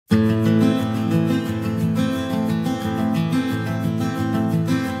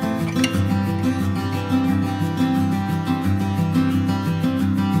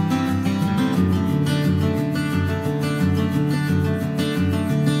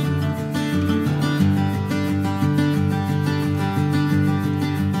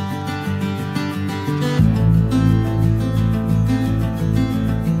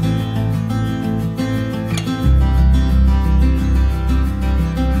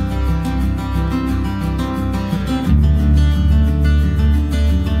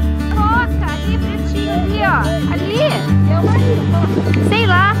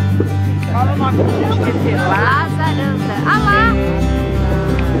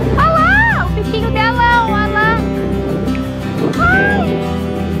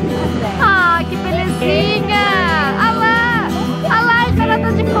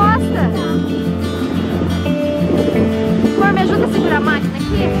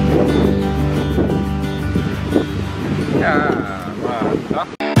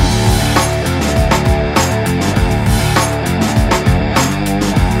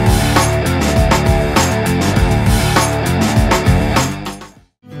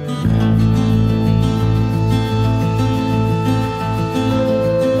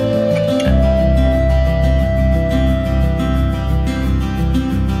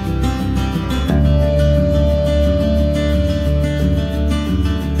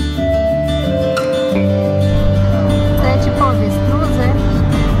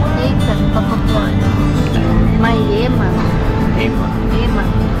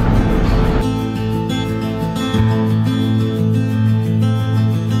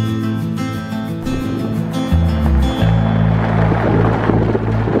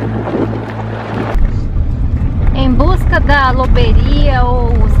Da loberia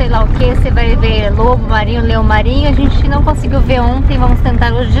ou sei lá o que, você vai ver lobo marinho, leão marinho. A gente não conseguiu ver ontem, vamos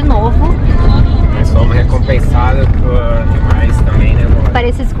tentar hoje de novo. Nós fomos recompensados por animais também, né, amor?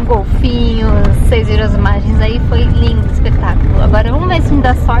 Parecidos com golfinhos, vocês viram as imagens aí, foi lindo o espetáculo. Agora vamos ver se me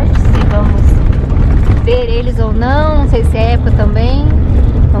dá sorte, se vamos ver eles ou não sei se é época também.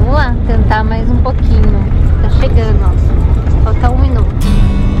 Vamos lá, tentar mais um pouquinho. Tá chegando, ó. Falta 1 minuto.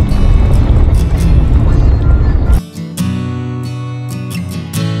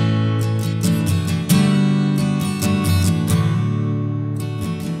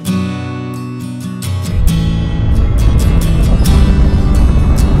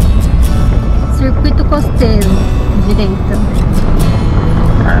 Circuito costeiro, direita.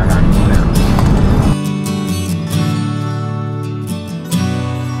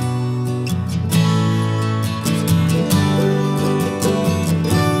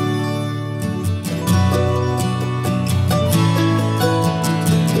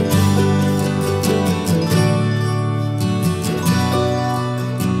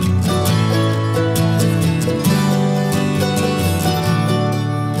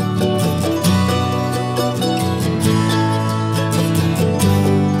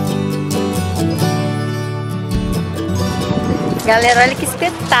 Galera, olha que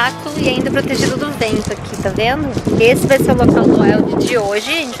espetáculo e ainda protegido do vento aqui, tá vendo? Esse vai ser o local do wild de hoje,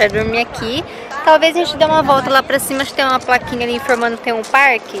 a gente vai dormir aqui. Talvez a gente dê uma volta lá pra cima, acho que tem uma plaquinha ali informando que tem um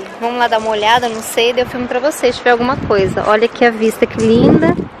parque. Vamos lá dar uma olhada, não sei, daí eu filmo pra vocês se tiver alguma coisa. Olha aqui a vista, que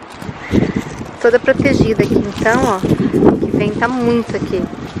linda. Toda protegida aqui, então, ó, que venta muito aqui.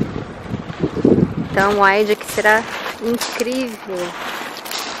 Então o wild aqui será incrível.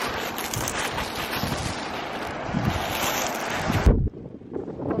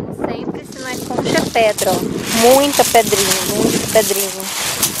 Concha é pedra, ó. Muita pedrinha, muita pedrinha.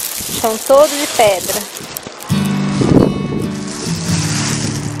 Chão todo de pedra.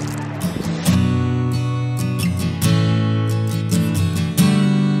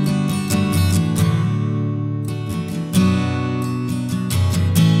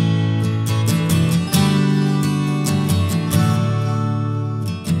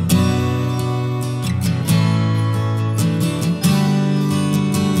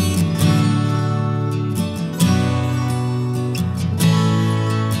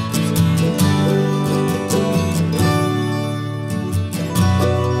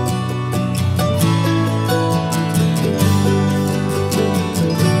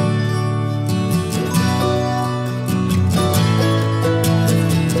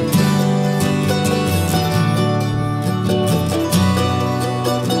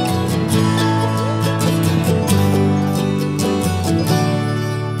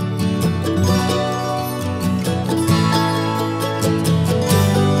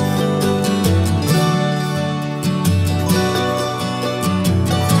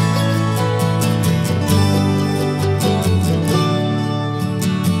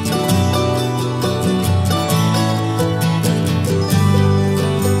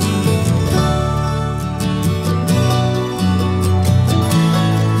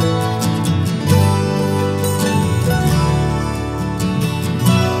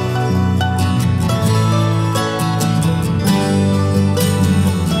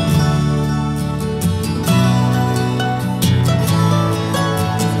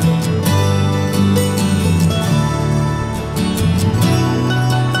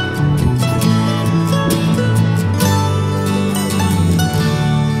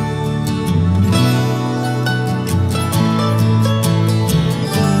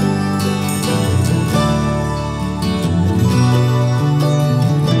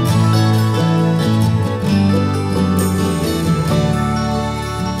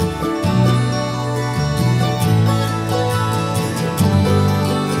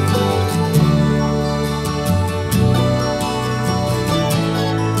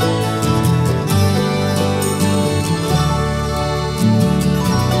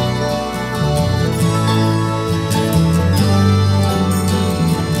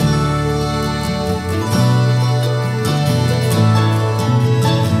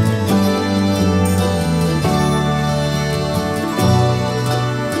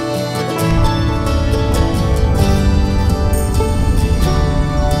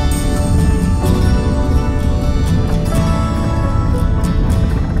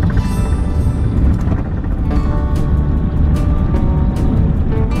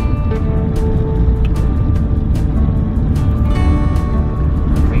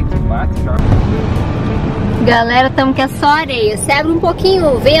 Galera, estamos que é só areia. Se abre um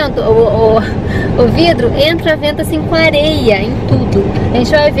pouquinho o vento, o vidro, entra vento assim com areia em tudo. A gente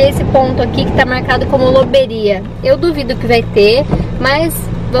vai ver esse ponto aqui que tá marcado como loberia. Eu duvido que vai ter, mas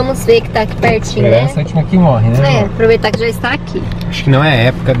vamos ver que tá aqui pertinho, né? Essa última que morre, né? É, aproveitar que já está aqui. Acho que não é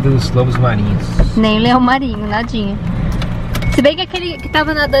época dos lobos marinhos. Nem leão marinho, nadinha. Se bem que aquele que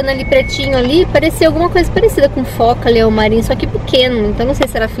tava nadando ali pretinho ali, parecia alguma coisa parecida com foca, leão marinho, só que pequeno. Então não sei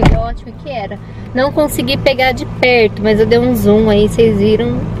se era filhote, o que era. Não consegui pegar de perto, mas eu dei um zoom aí, vocês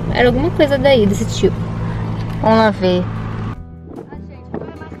viram. Era alguma coisa daí, desse tipo. Vamos lá ver.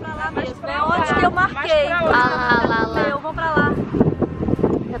 É onde que eu marquei. Lá. Vamos pra lá.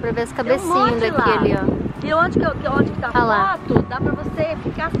 Dá pra ver as cabecinhas daqui lá. ali, ó. E onde que tá a lá. foto, dá pra você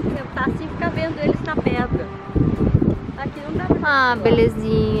ficar sentar assim e ficar vendo eles na pedra. Aqui não dá pra ver. Ah,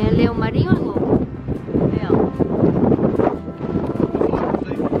 belezinha. Leão marinho ou lobo? Leão.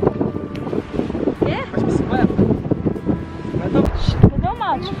 Quê? Cadê o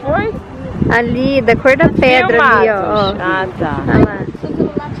mate? Foi? Ali, da cor da pedra ali, ó. Ah, tá. Olha lá.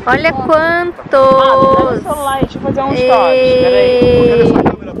 Olha quantos! Pega o celular aí, deixa eu fazer um stories. Peraí.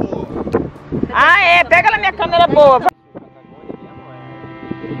 Ah, é, pega na minha câmera boa.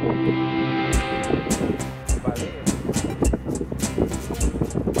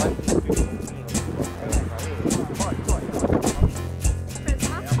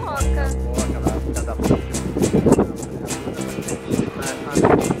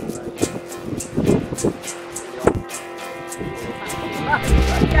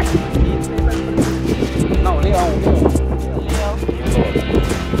 Não, leão.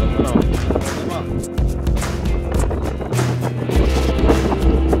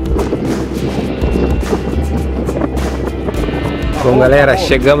 Bom, galera,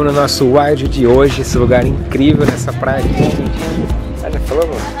 chegamos no nosso wild de hoje, esse lugar incrível nessa praia aqui na Argentina. Já falou,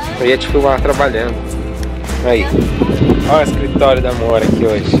 mano? Eu ia te filmar trabalhando. Aí, olha o escritório da Amor aqui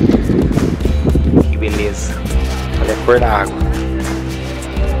hoje. Que beleza. Olha a cor da água.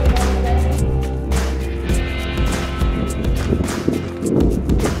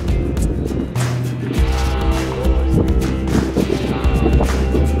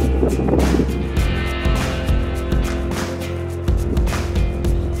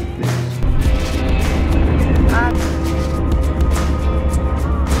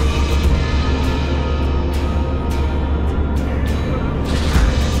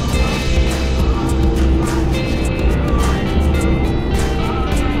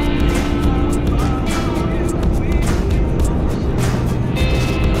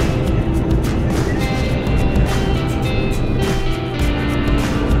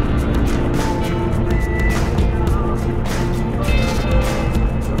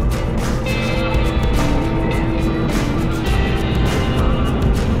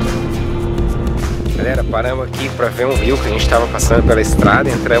 Galera, paramos aqui para ver um rio que a gente estava passando pela estrada,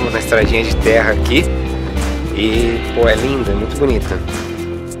 entramos na estradinha de terra aqui e, pô, é linda, é muito bonita.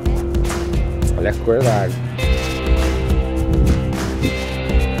 Olha a cor da água.